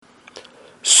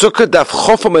Sukkah daf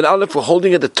Chofam and Aleph, we're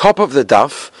holding at the top of the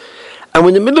daf, and we're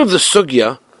in the middle of the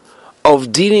sugya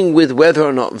of dealing with whether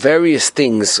or not various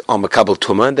things are Makabel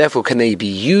Tumah, and therefore can they be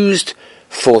used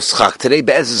for Schach. Today,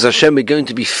 Be'ezus Hashem, we're going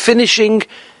to be finishing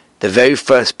the very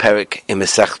first perek in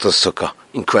Masechta Sukkah.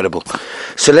 Incredible.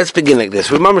 So let's begin like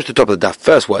this. We're mamash to the top of the daf.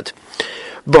 First word.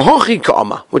 B'hochi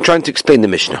ka'ama. We're trying to explain the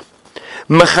Mishnah.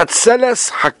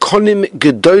 Machatzeles hakonim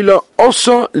gedoyla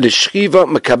osa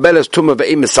l'shchiva mekabeles tumah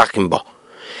ve'im mesachim ba.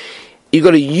 You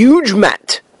got a huge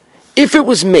mat. If it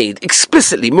was made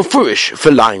explicitly mufurish for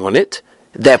lying on it,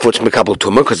 therefore it's mekabel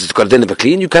tumah because it's got a din of a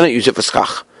clean. You cannot use it for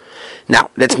schach.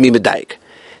 Now let's be medayik.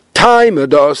 Time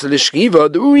adas l'shchiva.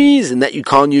 The reason that you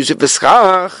can't use it for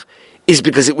schach is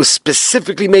because it was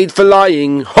specifically made for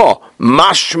lying.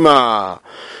 Mashma,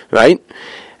 right?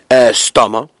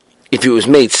 Stama. If it was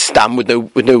made stam with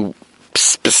no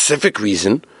specific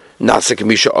reason, nasek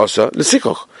misha asa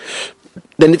l'sikoch,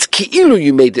 then it's ki'ilu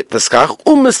you made it for schach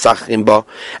umesachim ba,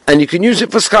 and you can use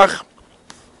it for schach.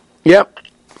 Yeah.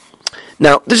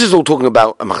 Now this is all talking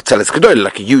about a machatzeles gedolah,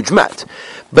 like a huge mat,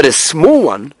 but a small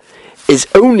one is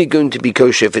only going to be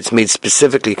kosher if it's made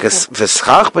specifically for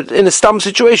schach, but in a stam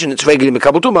situation it's regularly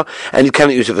mekabel tumah, and you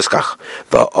cannot use it for schach.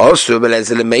 No,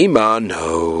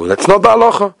 that's not the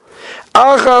halacha.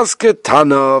 Achas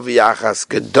ketana v'achas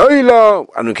gedoyla.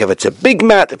 I don't care if it's a big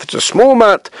mat, if it's a small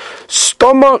mat.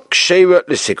 Stoma ksheira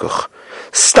l'sikuch.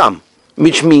 Stam,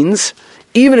 which means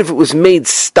even if it was made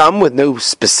stam with no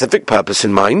specific purpose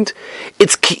in mind,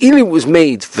 it's ki'ilu it was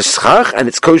made for schach and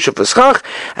it's kosher for schach,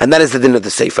 and that is the din of the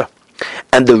sefer.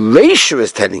 And the Reisha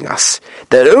is telling us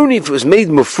that only if it was made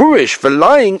mufurish for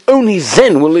lying, only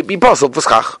then will it be possible for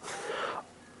schach.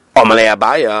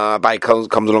 Abai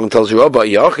comes along and tells you,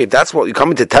 if that's what you're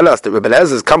coming to tell us, that Rebbe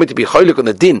Eliezer is coming to be choylek on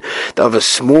the din of a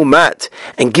small mat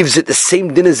and gives it the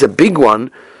same din as a big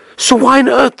one, so why on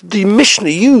earth did the Mishnah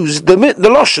use the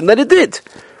lashon that it did?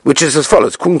 Which is as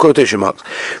follows, quotation marks.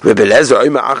 Rebbe Eliezer,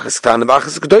 achas ketana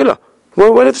v'achas gedola.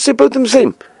 Well, why do you have to say both of them the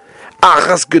same?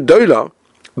 Achas gedola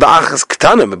v'achas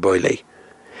ketana meboilei.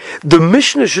 The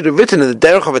Mishnah should have written in the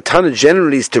derech of a Tana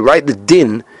generally is to write the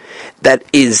din that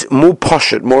is more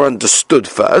poshut, more understood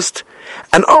first,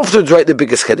 and afterwards write the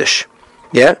biggest chiddush.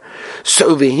 Yeah? So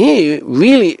over here,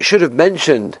 really should have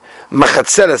mentioned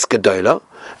machatzeles gedola,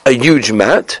 a huge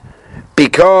mat,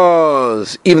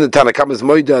 because even the Tana Kama's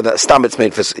moida that stam it's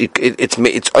made for it's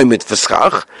omid for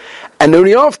schach, and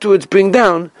only afterwards bring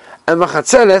down a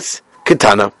machatzeles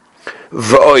ketana.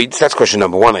 V'oid, that's question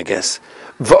number one, I guess.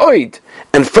 V'oid,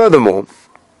 and furthermore,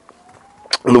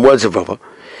 in the words of Rava,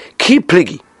 ki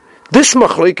pligi, this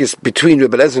machlokes between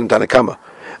Rebbe Eliezer and Tana Kama,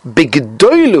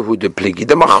 bigdoilahu de pligi,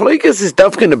 the machlokes is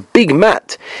definitely in a big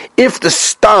mat. If the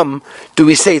stam, do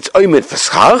we say it's oimid for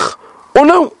schach, or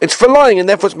no, it's for lying, and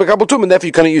therefore it's mekabel tumah, and therefore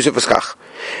you cannot use it for schach.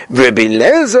 Rebbe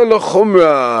Eliezer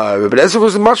l'chumra, Rebbe Eliezer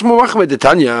was much more machmed the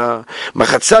Tanya,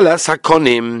 machatzeles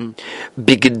hakonim,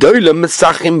 bigdoila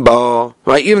mesachim ba,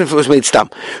 right, even if it was made stam.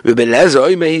 Rebbe Eliezer,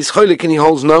 he's choylek, and he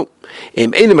holds no.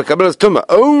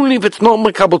 Only if it's not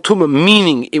mekabel tumah,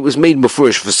 meaning it was made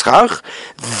mufurish for schach,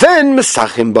 then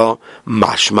mesachim ba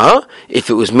mashma. If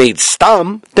it was made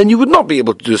stam, then you would not be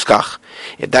able to do schach.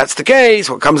 If that's the case,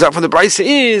 what comes out from the brisa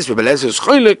is Rebbe Eliezer is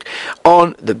choylek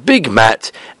on the big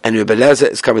mat, and Rebbe Eliezer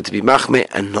is coming to be machmeh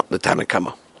and not the Tana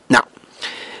Kama. Now,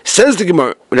 says the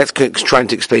Gemara, let's try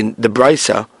to explain the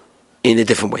brisa in a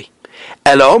different way.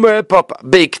 When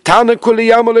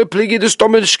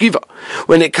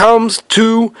it comes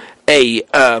to a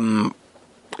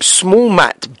small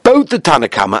mat, both the Tana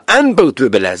Kama and both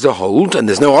Rebbe Eliezer hold, and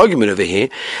there's no argument over here,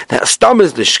 that stam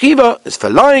is the shkiva, is for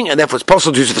lying, and therefore it's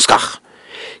possible to use it for schach.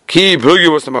 Ki plugi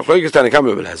was the machlokes Tana Kama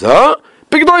Rebbe Eliezer,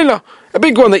 big doila, a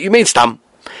big one that you made stam.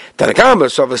 Tana Kama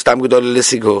sov stam gedola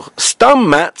l'sigur. Stam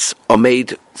mats are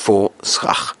made for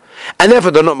schach, and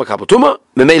therefore they're not mekabel tumah.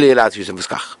 Memele allowed to use them for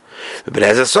schach. No,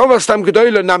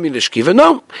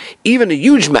 even a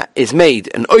huge mat is made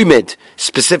an oimed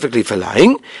specifically for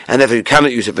lying, and therefore you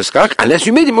cannot use it for schach unless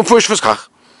you made it mufurish for schach.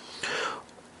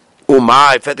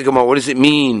 What does it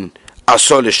mean?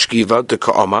 Asol shkiva de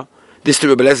ka'ama. This the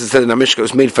Rebbe Eliezer said in Amishka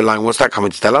was made for lying. What's that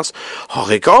coming to tell us?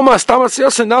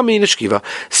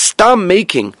 Stam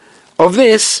making of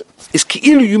this is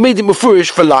ki'ilu you made it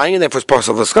mufurish for lying, and therefore it's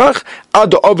possible for schach,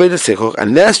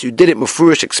 unless you did it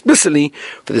mufurish explicitly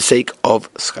for the sake of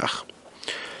schach.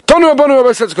 Tonu Rabbanu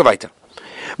Rabbi says, go weiter.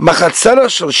 Machatzela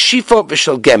shel shifa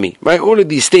v'shel gemi. Right, all of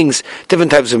these things,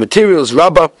 different types of materials,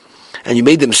 rubber, and you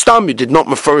made them stam. You did not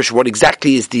mufurish what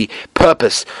exactly is the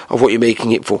purpose of what you're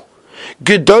making it for.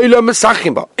 Gedola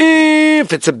mesachim ba.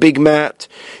 If it's a big mat,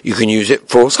 you can use it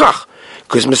for schach,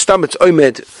 because mestam it's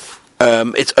omed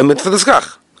for the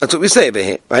schach. That's what we say over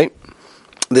here, right?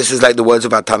 This is like the words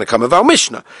about Tanakam of our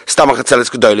Mishnah. Stamach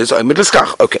hatzeles gedolos oimid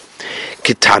l'skach. Okay.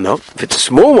 Kitana, if it's a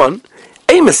small one,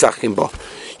 ein mesachim bo.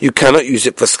 You cannot use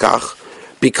it for skach,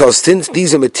 because since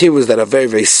these are materials that are very,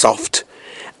 very soft,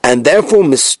 and therefore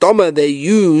mistoma they're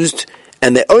used,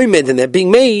 and they're oimed, and they're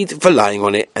being made for lying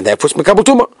on it, and therefore it's mekabel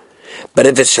tumah. But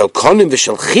if it's shalkonim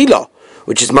v'shal chila,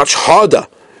 which is much harder,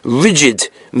 rigid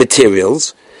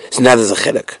materials, so now there's a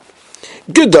chilek.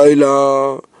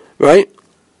 Gedola, right?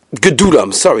 Gedula,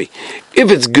 I'm sorry.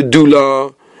 If it's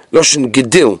gedula, loshen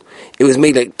gedil, it was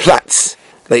made like plaits,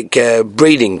 like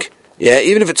braiding. Yeah,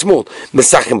 even if it's small,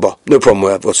 mesachim ba, no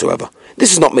problem whatsoever.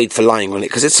 This is not made for lying on it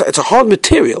because it's a hard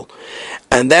material,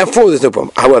 and therefore there's no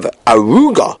problem. However,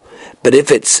 aruga, but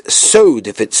if it's sewed,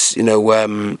 if it's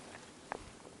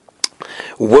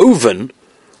woven,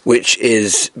 which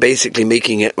is basically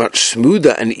making it much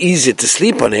smoother and easier to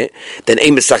sleep on it, then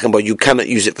ein mesachim ba, you cannot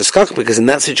use it for skach, because in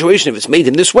that situation, if it's made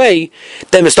in this way,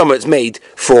 then it's made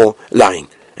for lying.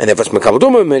 And therefore it's mekabel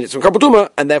tumah,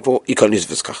 and therefore you can't use it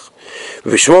for skach.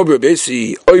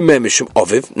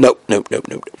 No.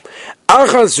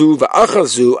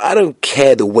 Achazu, I don't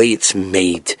care the way it's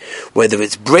made, whether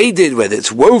it's braided, whether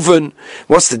it's woven.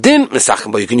 What's the din?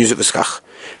 Mesachim, but you can use it for skach.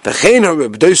 In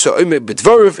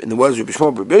the words of Rabbi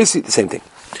Shmuel Bar Yosi, the same thing.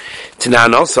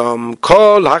 Tanan also,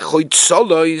 kol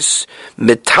hachoitzolos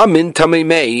metamin tamei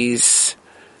meis.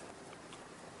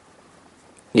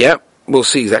 Yeah, we'll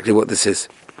see exactly what this is.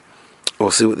 We'll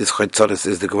see what this chaytzolos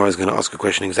is. The Gemara is going to ask a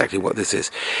question exactly what this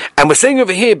is. And we're saying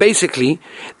over here, basically,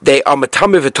 they are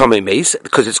metame v'tomei meis,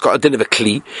 because it's got a din of a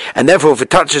kli, and therefore if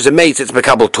it touches a meis, it's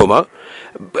mekabel tumah.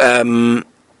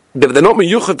 But they're not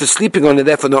meyuchad for sleeping on it,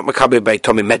 therefore not mekabel by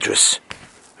tomei medrus.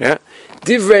 Yeah?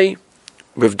 Divrei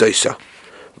Rav Dosa.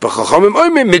 B'chachamim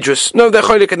oimei midrus. No, they're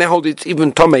cholik and they hold it's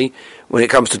even tomei when it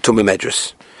comes to tomei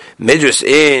medrus. Midrus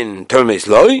in tomei meis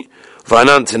loy.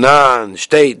 Vanan Tanan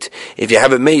state, if you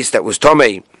have a mace that was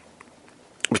Tomei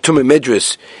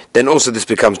Medrus, then also this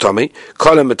becomes Tomei.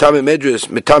 Call him Metame Medrus,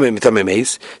 Metame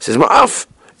mace. Says Ma'af,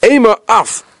 Ema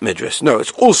Af Medrus. No,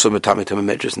 it's also Metame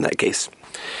Medrus in that case.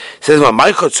 Says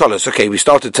my Chotzolos. Okay, we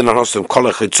started Tanan Hosam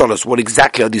Kol Chotzolos. What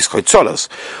exactly are these Chotzolos?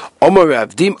 Omer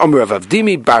Rav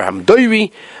Avdimi Barham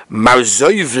Doiri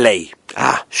Marzoivlei.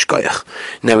 Shkoyach.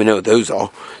 Now we know what those are.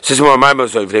 Says what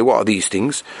are these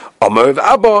things? Omer of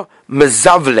Abba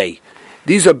Mazavle.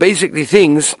 These are basically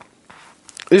things.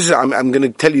 I'm going to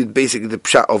tell you basically the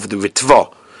pshat of the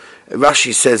Ritva.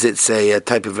 Rashi says it's a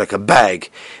type of like a bag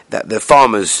that the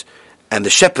farmers and the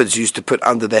shepherds used to put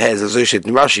under their heads, associated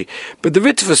in Rashi. But the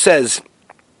Ritva says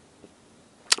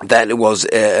that it was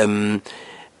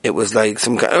like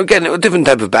some kind, again, a different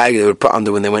type of bag they would put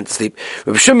under when they went to sleep.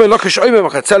 It was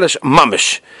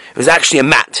actually a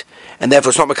mat, and therefore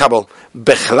it's not mekabel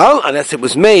bechlal unless it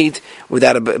was made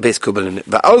without a base kubel in it.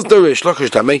 But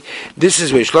this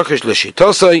is Reish Lakish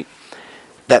l'shitosai,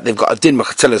 that they've got a din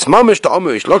machatzeles mamish to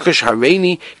omer Reish Lakish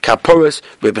hareini kaporos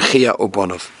rebechia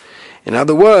ubonov. In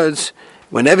other words,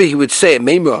 whenever he would say a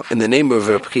memra in the name of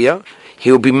Rebechia,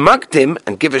 he will be makdim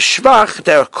and give a shvach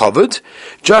that are covered,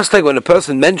 just like when a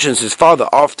person mentions his father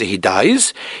after he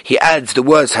dies, he adds the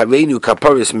words hareinu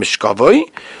kaporis mishkavoi.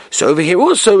 So over here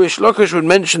also, Reish Lakish would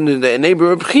mention in the name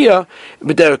of Rebechia,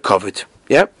 but they're covered.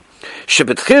 Yeah?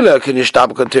 Shebetchila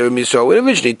kinishtab kanterim Yisrael. When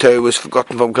originally Torah was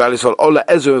forgotten from Klal Yisrael, Ola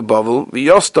Ezra Bavel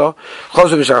v'Yosta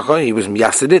Chazor v'Shachar, he was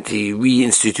miyased it, he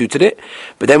reinstituted it.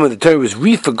 But then when the Torah was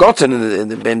re-forgotten in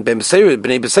the Bnei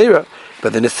Beseira,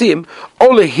 but the Nethiim,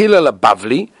 Ola Hillel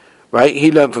Bavli, right?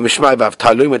 He learned from Mishmai Vav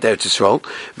Talu, went there to Yisrael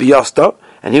v'Yosta,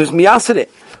 and he was miyased it.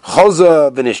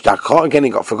 Chazor v'Nishdachar, again he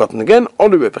got forgotten again.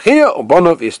 Ola Rebechia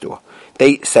Obonov Yistua.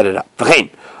 They set it up. V'chein.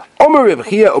 There's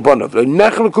no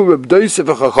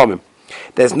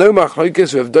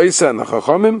machlokes Rav Dosa and the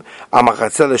Chachamim are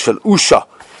machatzeles shel Usha.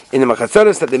 In the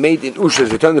machatzeles that they made in Usha,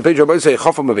 as we turn the page, Rabbi say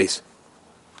Chafam Aves.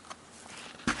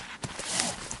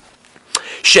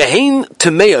 Shehein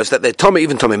Tameos, that they're Tomei,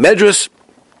 even Tomei Medrus,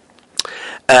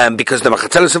 because the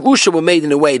machatzeles of Usha were made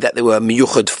in a way that they were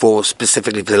miyuchad for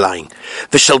specifically for the lying.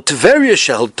 The shel Tveria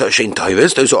shel Shein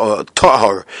Toivers, those are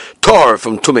tahar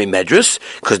from Tumei Medrus,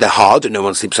 because they're hard and no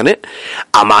one sleeps on it.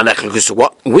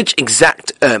 What? Which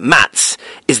exact mats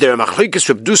is there a machlokes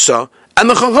Reb Dosa and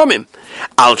the Chachamim?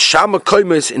 Al Shama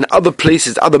Koimes in other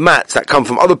places, other mats that come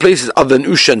from other places other than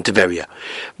Usha and Tveria.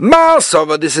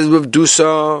 Masava, this is Reb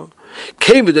Dosa.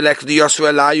 Came with the lack of the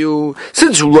Yosra Alayu,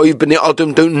 since Roy B'nei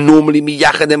Adam don't normally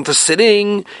miyachad them for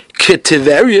sitting,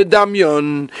 K'Tiveria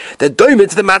Damyon, they're doing it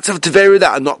to the mats of Tiveria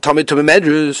that are not Tomei to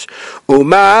Medrus,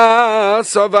 Uma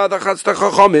Savad Achatz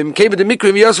Chachomim, came with the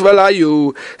Mikrim Yosra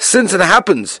Alayu, since it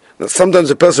happens that sometimes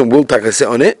a person will take a sit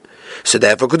on it, so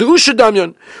therefore could the Usha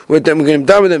Damyon, we're going to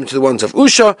down with them to the ones of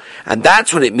Usha, and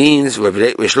that's what it means, where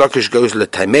Rish Lakish goes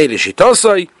L'Taimei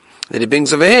L'Shitosai, that he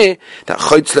brings over here that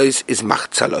Chotzlos is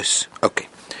Machzalos. Okay.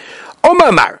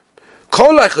 Omar Mar,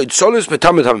 Kol Chotzlos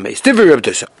Metamet HaMeis. Divrei Reb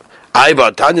Dosa.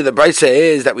 But Tanya, the Brisa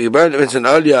is that we mentioned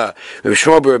earlier. Reb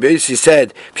Shmuel Reb Yossi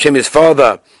said, B'Shem his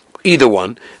father, either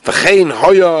one. V'chein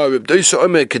Hoya Reb Dosa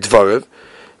Omer Kedvarev.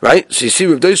 Right? So you see,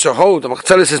 Reb Dosa hold the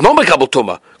Machzalos is not Mekabel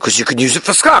Tumah because you can use it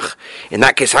for skach. In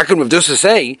that case, how can Reb Dosa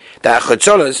say that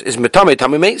Chotzlos is Metamet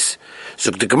HaMeis?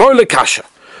 So the Gemara LeKasha.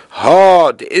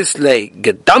 Ha the Isle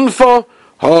Gedanfa,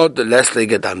 ha the Lesle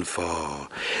Gedanfa.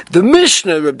 The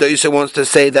Mishnah Reb Dosa wants to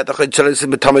say that the Chaytzalis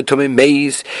in B'tamei Tumei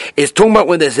Meis is talking about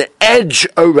when there's an edge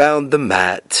around the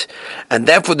mat, and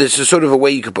therefore there's a sort of a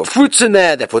way you can put fruits in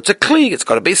there. Therefore it's a kli, it's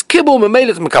got a base kibble, memel,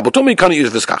 it's mekabel tumei, you can't use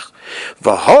v'skach.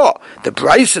 V'ha the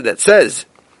brisa that says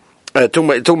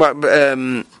talking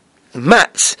about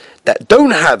mats that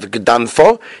don't have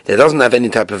gedanfa, that doesn't have any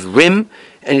type of rim,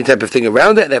 any type of thing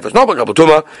around it, therefore it's not mekabel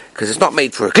tumah because it's not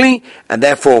made for a kli, and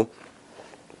therefore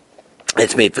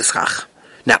it's made for schach.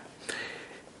 Now,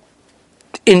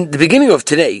 in the beginning of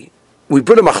today, we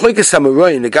put a machlokes samurai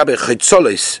in the gabe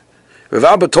chaytzolos. Rav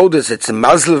Abba told us it's a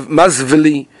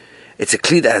mazvili, it's a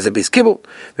kli that has a base kibble.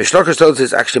 Rish Lakish told us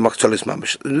it's actually machzolos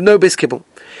mamish, no base kibble.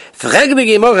 V'reg the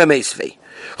gemara meisvei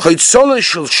chaytzolos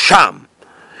shel sham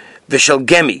v'shel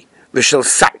gemi v'shel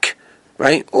sak,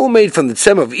 right? All made from the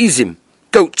tzem of izim,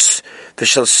 goats,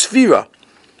 v'shel sfira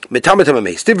metamet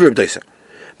hamameis. Divrei Reb Dosa.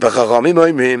 V'chachamim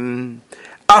oimrim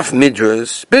af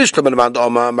midras bishlam amand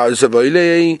oma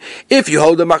marzavoyle. If you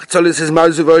hold the machzolis as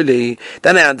marzavoyle,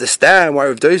 then I understand why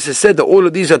Reb Dosa said that all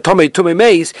of these are tomei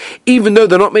meis, even though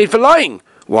they're not made for lying.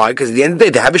 Why? Because at the end of the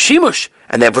day they have a shimush,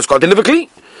 and therefore it's got to live a kli.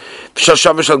 V'shel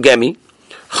shav v'shel gemi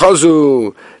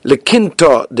chazu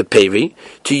lekinta de peri,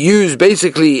 to use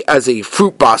basically as a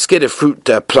fruit basket, a fruit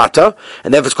platter,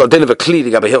 and therefore it's called din of a kli to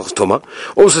gabe hilchos tuma.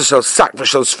 Also shall sak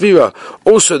v'shel sfira,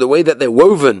 also the way that they're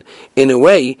woven in a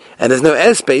way, and there's no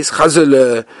airspace,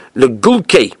 chazu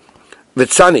legulke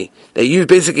v'tzani, they're used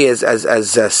basically as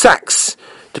sacks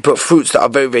to put fruits that are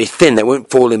very, very thin, that won't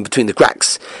fall in between the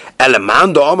cracks.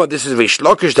 Elamando Amar, this is Rish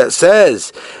Lakish that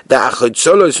says that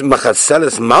Achotzolos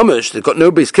Machadselis Mamish, they've got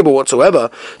no base kibble whatsoever.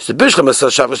 So Bishlam Asal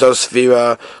Shavasal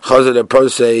Sfira Chazal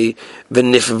Prose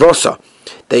Venifvosa.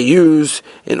 They use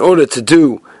in order to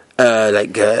do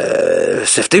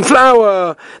sifting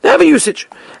flour. They have a usage.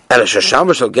 What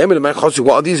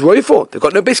are these roi for? They've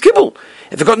got no base kibble.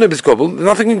 If they've got no base kibble,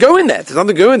 nothing can go in there. If there's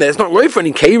nothing going in there, it's not roi for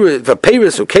any for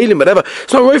peiris or kalim, whatever.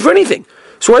 It's not roi for anything.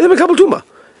 So why do they make tumah?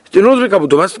 In order to make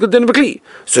tumah, it's good to be kli.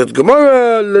 So the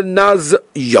Gemara lenaz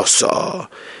yosa,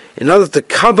 in order to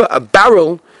cover a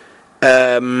barrel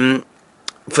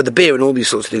for the beer and all these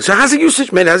sorts of things. So it has a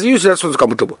usage, man. It has a usage. That's what's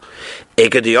called tumah.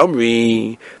 Ekadi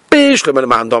Omri. Again,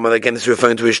 it's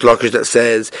referring to Rish Lakish that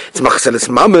says it's machzelis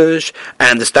mamish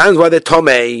and understands why they're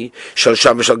tomei. Shal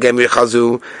shav shal gemi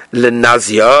chazu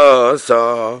lenazia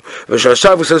so shal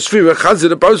shav shal sfira chazu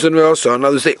the person also. In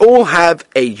others, they all have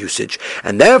a usage,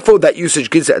 and therefore that usage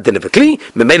gives it a din of a kli.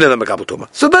 Memela the makabel tuma.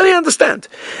 So then I understand.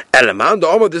 Elamand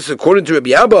Omar. This is according to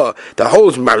Rabbi Abba that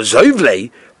holds marzovle.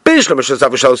 Right, they've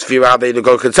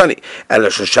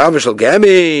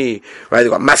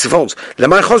got massive holes.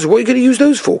 What are you going to use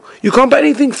those for? You can't put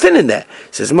anything thin in there.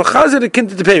 It says Machazer the kind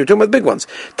of the we're talking about the big ones.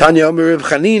 Tanya Omer Reb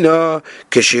Chanina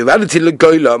Keshirality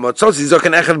Legoila Matzosi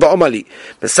Zokan Echad Ba'omali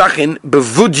Mesachin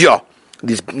Bevudya.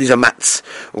 These are mats.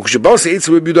 Is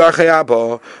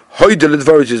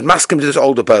masking to this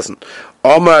older person.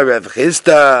 Omar Rev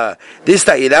Chista. This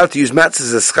that you're allowed to use mats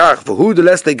as a schach for who the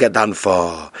less they get done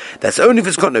for. That's only if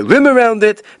it's got no rim around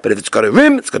it. But if it's got a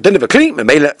rim, it's got din of a kli,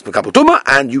 memela, it's mekabel tumah,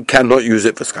 and you cannot use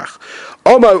it for schach.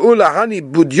 Omar Ulahani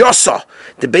Budyosa,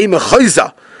 the Bei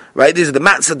Mechoiza. Right, these are the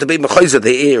mats of the Bei Mechoiza,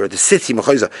 the area, the city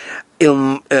Mechoiza.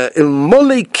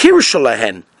 Ilmole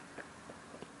Kirshalahen.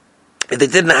 If they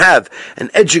didn't have an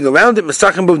edging around it,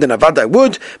 Mesachim Buv, then Avad I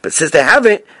would, but since they have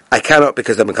it, I cannot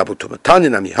because they're Mekabel Tumah. Tanya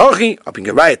Nami Hachi, up in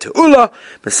Geraya to Ula,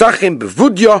 Mesachim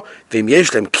Bevudya, Vim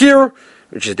Yeshlem Kir,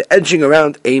 which is the edging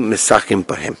around a Mesachim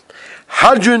Bahim.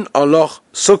 Hadron Aloch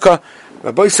Sukkah,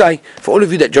 Rabbi Sai, for all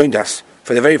of you that joined us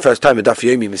for the very first time at Daf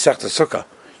Yomi Mesachta Sukkah,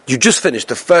 you just finished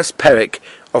the first perek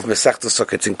of Masechta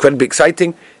Sukkah. It's incredibly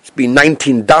exciting. It's been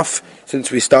 19 daf since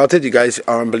we started. You guys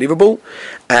are unbelievable.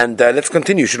 And let's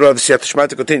continue. Let's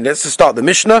just start the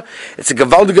Mishnah. It's a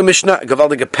Gavaldiga Mishnah, a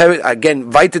Gavaldiga Perik. Again,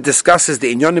 Vita discusses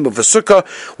the inyanim of a Sukkah,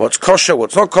 what's kosher,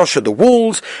 what's not kosher, the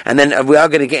walls, and then we are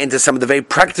going to get into some of the very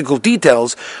practical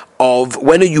details of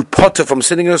when are you potter from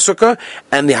sitting in a Sukkah,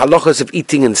 and the halachas of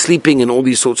eating and sleeping and all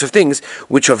these sorts of things,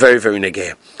 which are very, very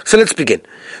negeh. So let's begin.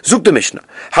 Zuk the Mishnah.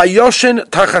 Hayoshen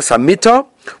tachas hamita.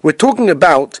 We're talking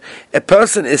about a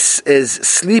person is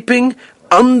sleeping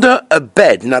under a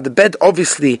bed. Now the bed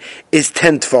obviously is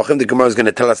 10 tefachim. The Gemara is going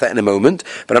to tell us that in a moment,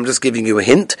 but I'm just giving you a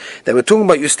hint that we're talking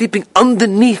about you're sleeping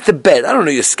underneath the bed. I don't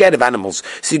know, you're scared of animals,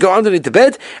 so you go underneath the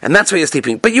bed and that's where you're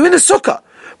sleeping, but you're in a sukkah.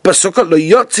 But sukkah lo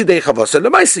yotzi dei chavasa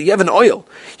lemaisa. You have an oil.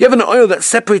 You have an oil that's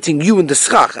separating you and the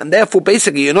schach, and therefore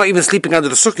basically you're not even sleeping under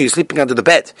the sukkah, you're sleeping under the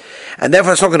bed, and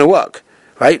therefore it's not going to work.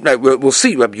 Right? We'll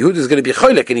see. Rabbi Yehuda is going to be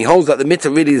cholik, and he holds that the mitzvah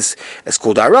really is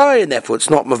called arai, and therefore it's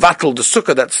not mavatal the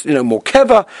sukkah. That's more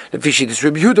keva. The fishi is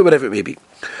Rabbi Yehuda, whatever it may be.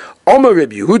 Omer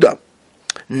Rabbi Yehuda,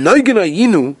 noigena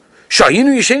yinu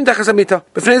shayinu yishen tachas hamita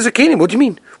b'fnei zakenim. What do you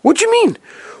mean? What do you mean?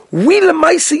 We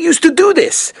Lemaisa used to do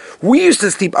this. We used to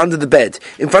sleep under the bed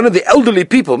in front of the elderly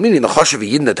people, meaning the Choshev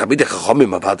Yidin, the Talmidei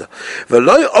Chachamim Avada.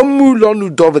 V'lo amu lanu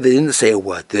dova. They didn't say a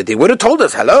word. They would have told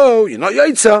us, "Hello, you're not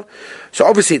Yaitza." So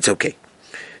obviously it's okay.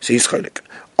 So he's cholik.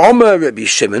 Omer Rabbi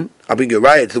Shimon, I'll bring you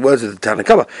right to the words of the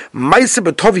Tanakh. Ma'aseh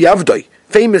b'Tovi Avdoi,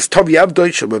 famous Tovi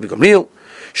Avdoi, Shel Rabbi Gamliel.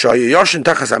 Shayoshin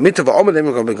tachas hamita va'omer lem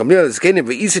Rabbi Gamliel zkenim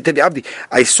ve'isi tedi Avdi.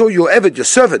 I saw your Eved, your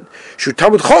servant, Shu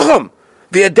Talmud Chacham.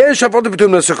 He knows that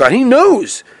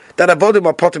avodim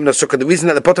are potim nasukkah. The reason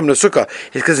that the potim nasukkah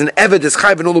is because an eved is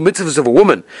chayv in all the mitzvahs of a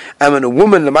woman, and when a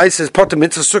woman the ma'aseh is potim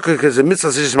mitzvah sukkah because the mitzvah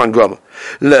is man grama.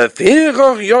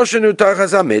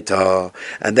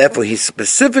 And therefore he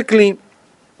specifically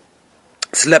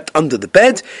slept under the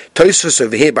bed. Tosfos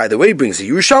over here, by the way, brings a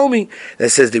Yerushalmi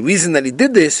that says the reason that he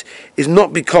did this is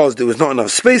not because there was not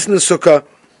enough space in the sukkah.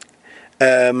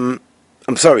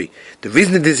 I'm sorry. The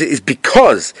reason it is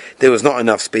because there was not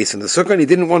enough space in the sukkah, and he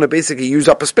didn't want to basically use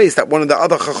up a space that one of the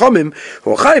other chachamim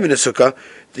who are chayiv in a sukkah,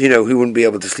 he wouldn't be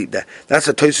able to sleep there. That's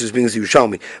what Tosfos brings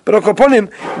Yerushalmi. But upon him,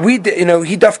 he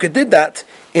dafka did that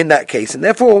in that case, and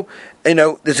therefore,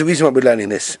 there's a reason why we're learning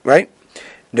this, right?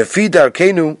 Lefi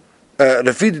darkeinu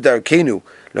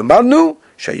lemadnu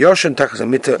shayoshen tachas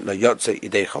hamita layotze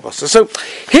idei chavasa. So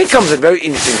here comes a very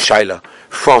interesting shaila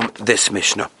from this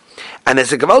Mishnah. And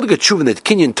there's a Gavaldiga Tshuva that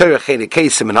Kinyan Torah Chene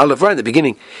Kesim and Aleph right at the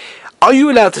beginning. Are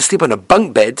you allowed to sleep on a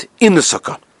bunk bed in the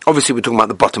sukkah? Obviously we're talking about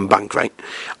the bottom bunk, right?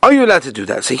 Are you allowed to do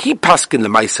that? So he paskin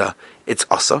lemaisa, it's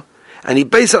asa, and he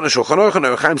based on the Shulchan Aruch and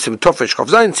Aruch Chaim Sim Tofesh Chav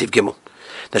Zayin Siv Gimel.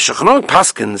 The Shulchan Aruch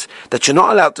paskins that you're not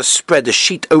allowed to spread a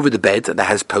sheet over the bed that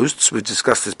has posts. We've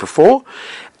discussed this before.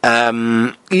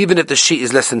 Even if the sheet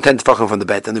is less than 10 tefachim from the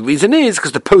bed, and the reason is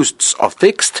because the posts are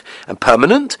fixed and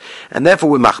permanent, and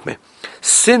therefore we're machmeh.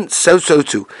 Since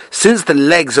the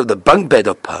legs of the bunk bed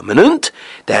are permanent,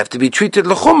 they have to be treated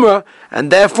l'chumra,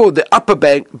 and therefore the upper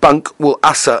bunk will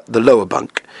asa the lower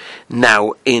bunk.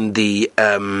 Now, in the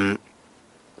Tzitz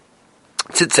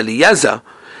Eliezer,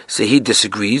 so he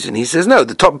disagrees, and he says, no,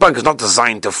 the top bunk is not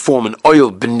designed to form an oil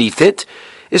beneath it,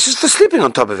 it's just for sleeping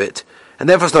on top of it, and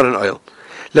therefore it's not an oil.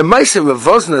 Lemaisa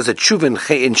Ravozna is a tshuva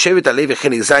in Shevet Alevi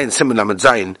Chelik Zayin Simon Lamed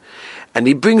Zayin, and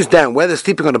he brings down whether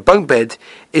sleeping on a bunk bed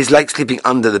is like sleeping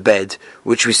under the bed,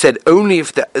 which we said only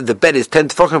if the bed is 10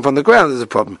 tefachim from the ground there's a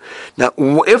problem. Now,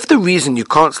 if the reason you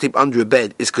can't sleep under a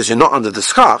bed is because you're not under the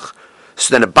schach,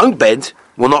 so then a bunk bed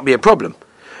will not be a problem,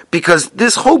 because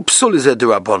this whole psul is a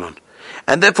derabanan,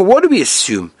 and therefore what do we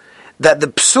assume? That the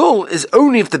psul is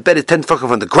only if the bed is 10 tefachim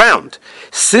from the ground.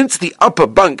 Since the upper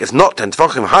bunk is not 10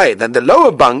 tefachim higher than the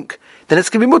lower bunk, then it's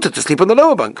going to be mutter to sleep on the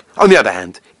lower bunk. On the other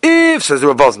hand, if, says the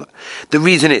Rav Vosner, the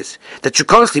reason is that you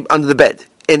can't sleep under the bed,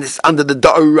 and it's under the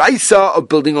da'oraisa of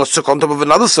building a sukkah on top of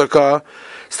another sukkah,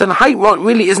 so then height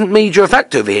really isn't major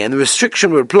effect over here, and the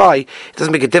restriction will apply. It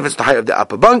doesn't make a difference to the height of the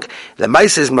upper bunk. The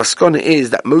Maisa's maskana is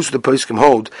that most of the poskim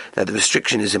hold that the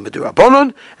restriction is in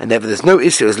Madurabonon, and therefore there's no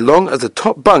issue as long as the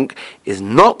top bunk is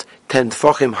not 10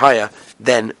 tefachim higher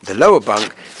than the lower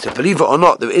bunk. So believe it or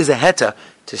not, there is a heta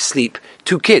to sleep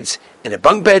two kids in a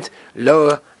bunk bed,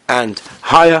 lower and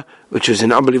higher, which is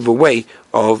an unbelievable way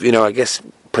of,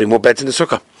 putting more beds in the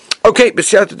sukkah. Okay,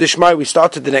 B'siyata Dishmai, we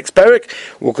started the next parak.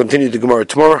 We'll continue the Gemara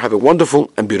tomorrow. Have a wonderful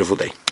and beautiful day.